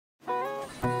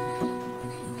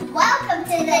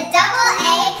to the Double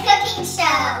A Cooking Show.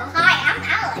 Hi, I'm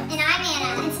Alex. And I'm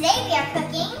Anna. And today we are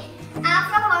cooking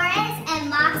alfajores and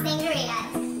mock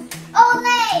sangrias.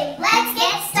 Olay! Let's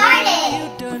get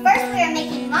started! First we are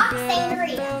making mock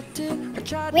sangria.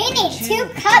 We need 2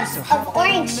 cups of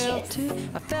orange juice,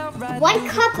 1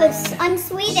 cup of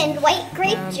unsweetened white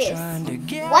grape juice, 1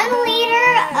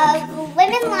 liter of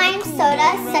lemon lime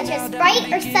soda such as Sprite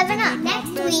or 7-Up. Next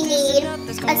we need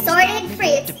assorted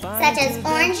fruits such as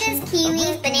oranges,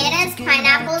 kiwis, bananas,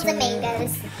 pineapples, and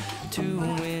mangoes.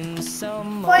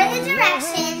 For the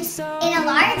directions, in a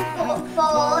large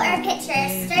bowl or pitcher,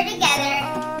 stir together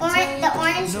the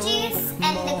orange juice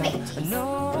and the grape juice.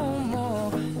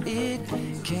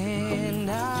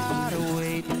 Cannot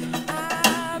wait.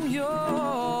 I'm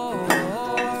yours.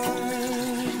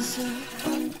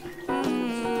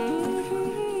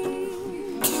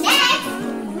 Next,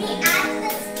 we add the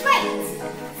Sprite.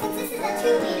 Since this is a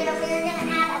 2 liter, we're going to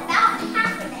add about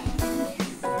half of it.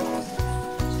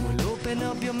 Well, open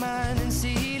up your mind and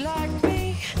see like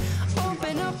me.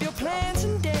 Open up your plans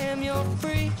and damn, you're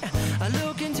free. I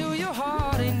look into your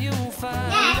heart and you'll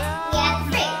find Next, we add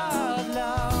fruit.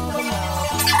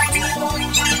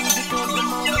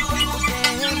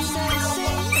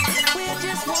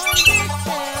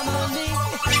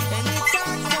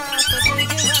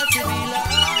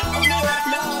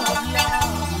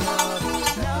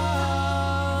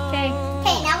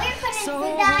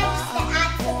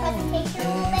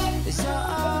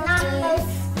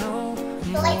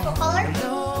 Delightful color.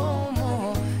 No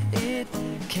more, it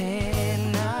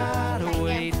cannot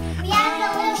wait. We added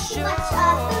a little too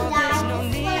much food dye. No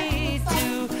need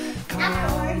to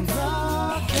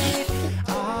complicate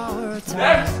our time.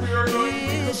 Next, we are going to be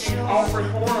cooking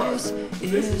alfajores.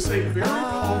 This is a very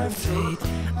common food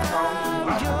found in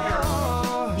Latin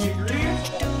America. The ingredients: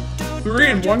 3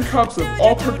 and 1 cups of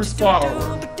all-purpose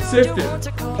flour,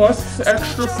 sifted, plus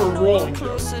extra for rolling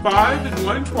dough. 5 and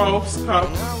 1/12 cup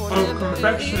of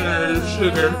confectioner's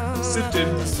sugar, sifted,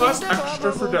 plus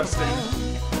extra for dusting.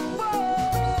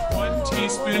 1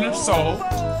 teaspoon of salt.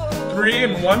 3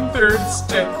 and 1/3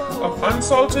 stick of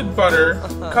unsalted butter,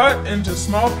 cut into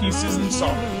small pieces and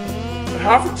salt.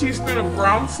 Half a teaspoon of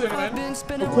ground cinnamon,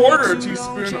 1/4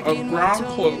 teaspoon of ground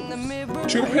cloves,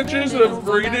 2 pinches of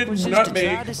grated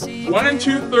nutmeg, 1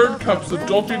 2/3 cups of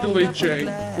dulce de leche,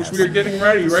 which we are getting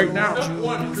ready right now. Step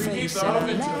 1. Preheat the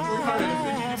oven to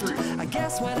 350 degrees. I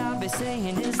guess what I'll be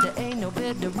saying is there ain't no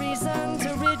better reason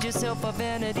to rid yourself of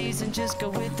vanities and just go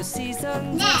with the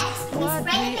seasons. Next, we spread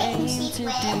the baking sheet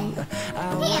with ham.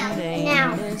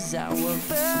 Now, is our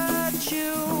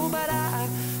virtue, but I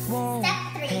won't. Step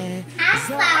 3. Add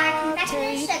flour,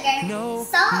 confectioner's sugar,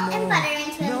 salt, and butter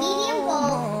into a medium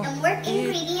bowl and work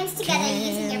ingredients together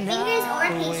using your fingers or a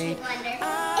pastry blender.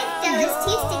 If dough is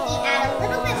too sticky, add a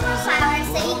little bit more flour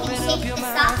so you can shake the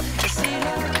soft.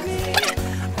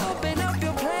 Open up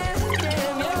your plans and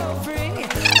damn, you're free.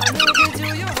 I look into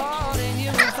your heart and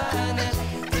you'll find that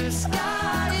the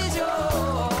sky is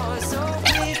yours. So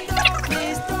please don't,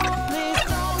 please don't, please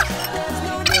don't. There's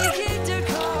no need to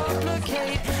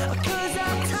complicate, 'cause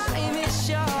our time is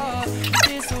short.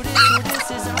 This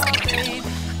is our fate.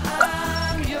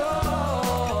 I'm yours.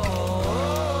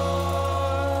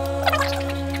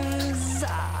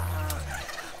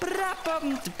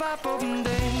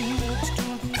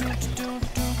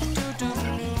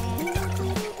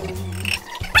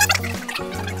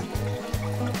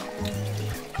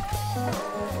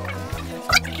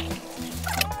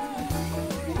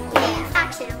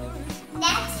 Action.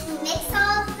 Next, mix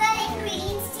all of the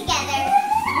ingredients together,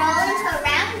 roll into a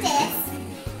round disc,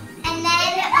 and then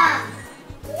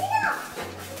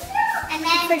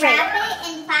wrap it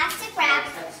in plastic wrap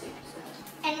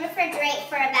and refrigerate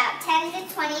for about 10 to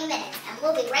 20 minutes, and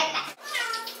we'll be right back.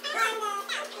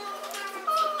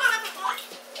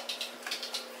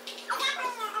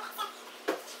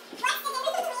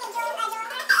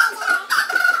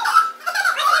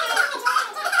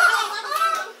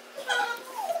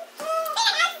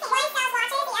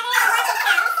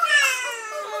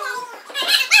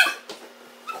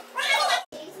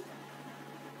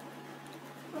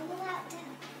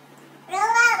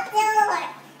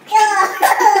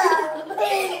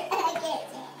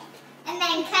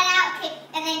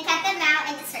 And then cut them out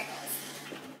into circles.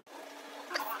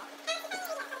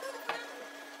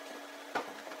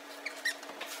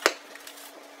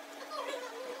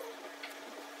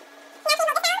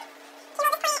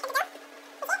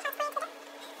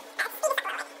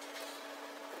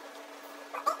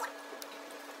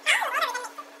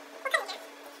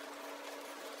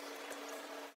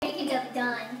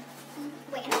 Done.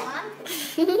 Wait, how long?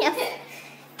 Yep.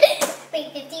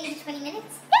 Wait, 15 to 20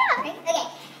 minutes? Yeah. Right? Okay.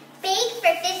 Bake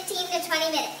for 15 to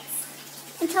 20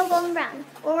 minutes. Until golden brown.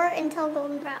 Or until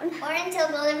golden brown. Or until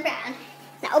golden brown.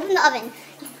 Now open the oven.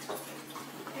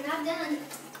 We're not done.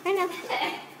 I know.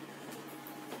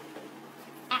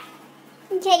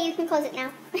 Okay, you can close it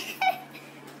now.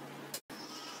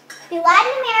 The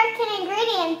Latin American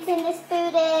ingredients in this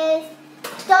food is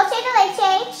dulce de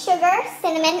leche, sugar,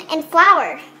 cinnamon, and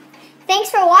flour. Thanks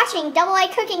for watching Double A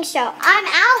Cooking Show. I'm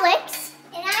Alex.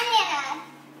 And I'm Anna.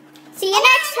 See you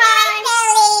next time.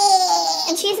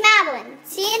 And she's Madeline.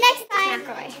 See you next time.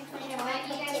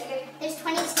 There's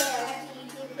 22.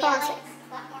 Go on, six.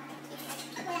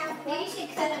 Maybe you should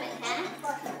cut them in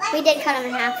half. We did cut them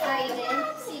in half. Oh, you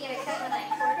did?